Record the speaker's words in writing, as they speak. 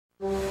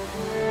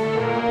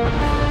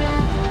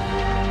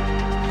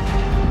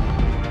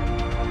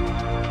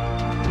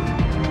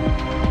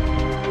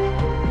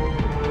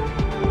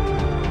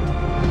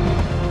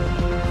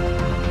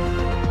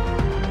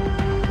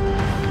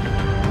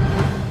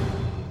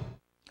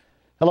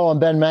Hello, I'm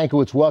Ben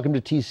Mankiewicz. Welcome to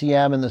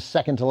TCM and the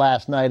second to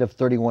last night of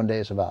 31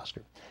 Days of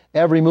Oscar.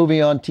 Every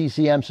movie on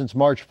TCM since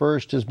March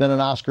 1st has been an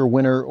Oscar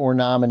winner or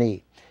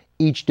nominee.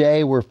 Each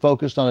day we're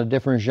focused on a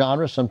different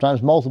genre,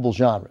 sometimes multiple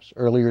genres.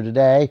 Earlier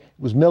today it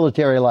was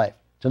military life.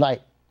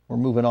 Tonight we're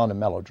moving on to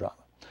melodrama.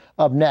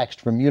 Up next,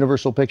 from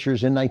Universal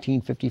Pictures in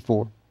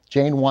 1954,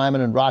 Jane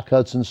Wyman and Rock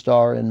Hudson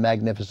star in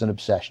Magnificent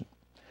Obsession.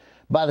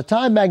 By the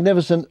time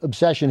Magnificent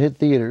Obsession hit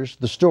theaters,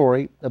 the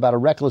story about a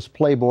reckless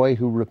playboy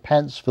who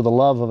repents for the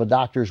love of a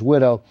doctor's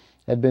widow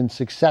had been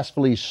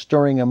successfully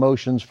stirring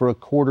emotions for a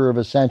quarter of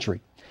a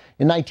century.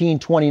 In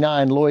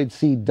 1929, Lloyd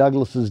C.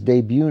 Douglas's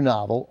debut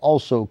novel,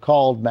 also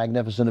called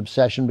Magnificent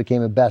Obsession,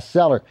 became a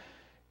bestseller.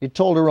 It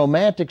told a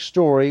romantic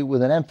story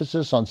with an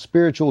emphasis on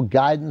spiritual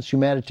guidance,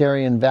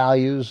 humanitarian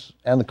values,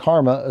 and the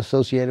karma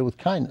associated with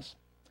kindness.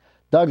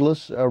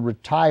 Douglas, a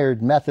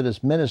retired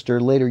Methodist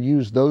minister, later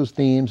used those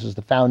themes as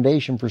the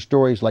foundation for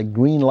stories like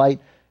Green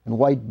Light and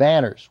White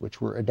Banners, which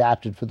were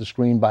adapted for the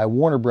screen by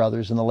Warner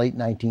Brothers in the late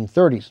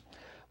 1930s.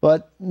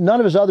 But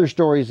none of his other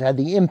stories had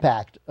the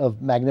impact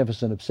of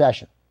Magnificent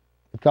Obsession.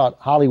 It caught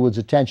Hollywood's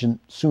attention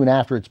soon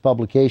after its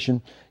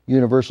publication.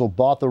 Universal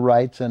bought the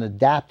rights and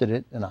adapted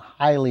it in a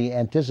highly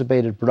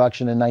anticipated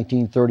production in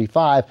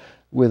 1935,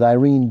 with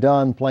Irene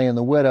Dunne playing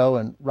the widow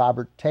and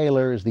Robert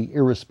Taylor as the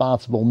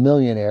irresponsible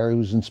millionaire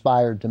who's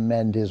inspired to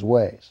mend his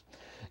ways.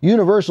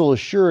 Universal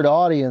assured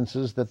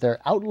audiences that their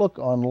outlook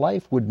on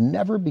life would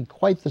never be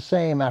quite the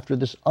same after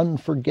this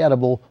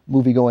unforgettable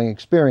movie-going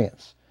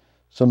experience.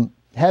 Some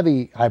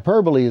heavy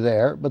hyperbole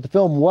there, but the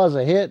film was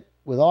a hit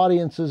with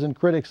audiences and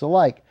critics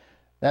alike.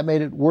 That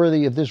made it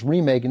worthy of this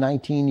remake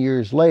 19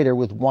 years later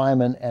with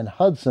Wyman and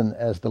Hudson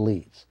as the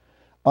leads.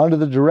 Under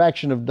the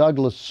direction of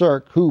Douglas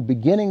Sirk, who,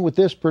 beginning with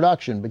this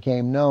production,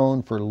 became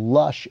known for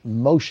lush,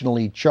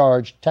 emotionally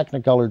charged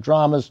Technicolor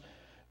dramas,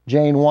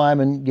 Jane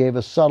Wyman gave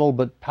a subtle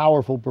but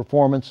powerful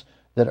performance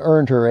that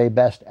earned her a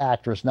Best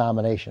Actress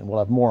nomination. We'll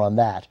have more on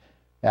that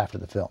after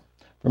the film.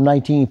 From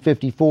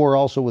 1954,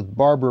 also with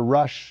Barbara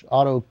Rush,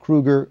 Otto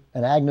Kruger,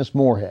 and Agnes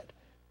Moorehead,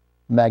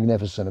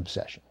 Magnificent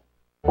Obsession.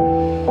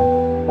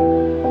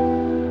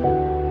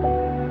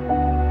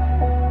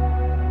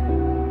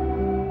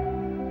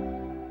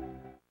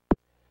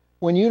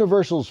 When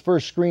Universal's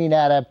first screen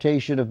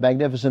adaptation of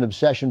Magnificent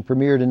Obsession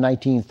premiered in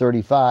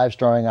 1935,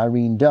 starring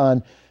Irene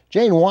Dunne,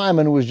 Jane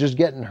Wyman was just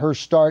getting her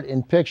start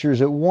in pictures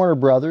at Warner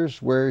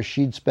Brothers, where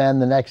she'd spend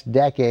the next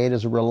decade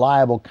as a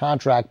reliable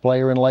contract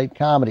player in light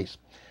comedies.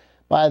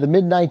 By the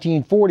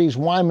mid-1940s,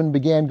 Wyman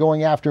began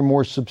going after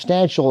more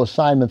substantial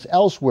assignments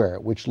elsewhere,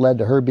 which led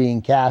to her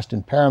being cast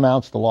in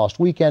Paramount's The Lost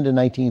Weekend in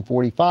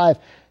 1945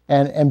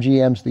 and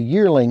MGM's The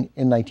Yearling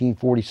in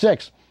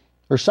 1946.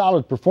 Her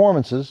solid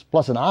performances,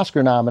 plus an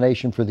Oscar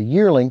nomination for The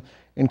Yearling,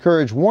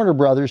 encouraged Warner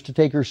Brothers to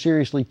take her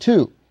seriously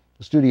too.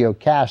 The studio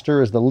cast her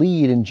as the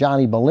lead in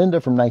Johnny Belinda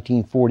from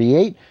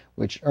 1948,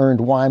 which earned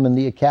Wyman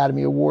the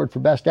Academy Award for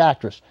Best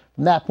Actress.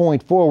 From that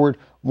point forward,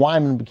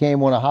 Wyman became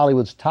one of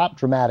Hollywood's top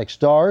dramatic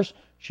stars.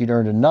 She'd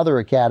earned another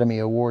Academy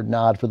Award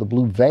nod for The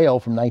Blue Veil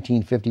from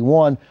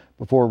 1951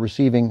 before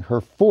receiving her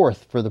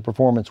fourth for the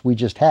performance we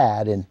just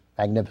had in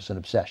Magnificent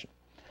Obsession.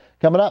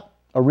 Coming up,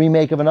 a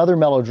remake of another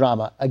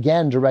melodrama,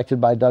 again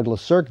directed by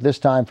Douglas Sirk, this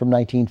time from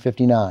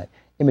 1959.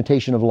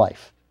 Imitation of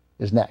Life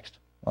is next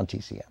on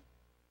TCM.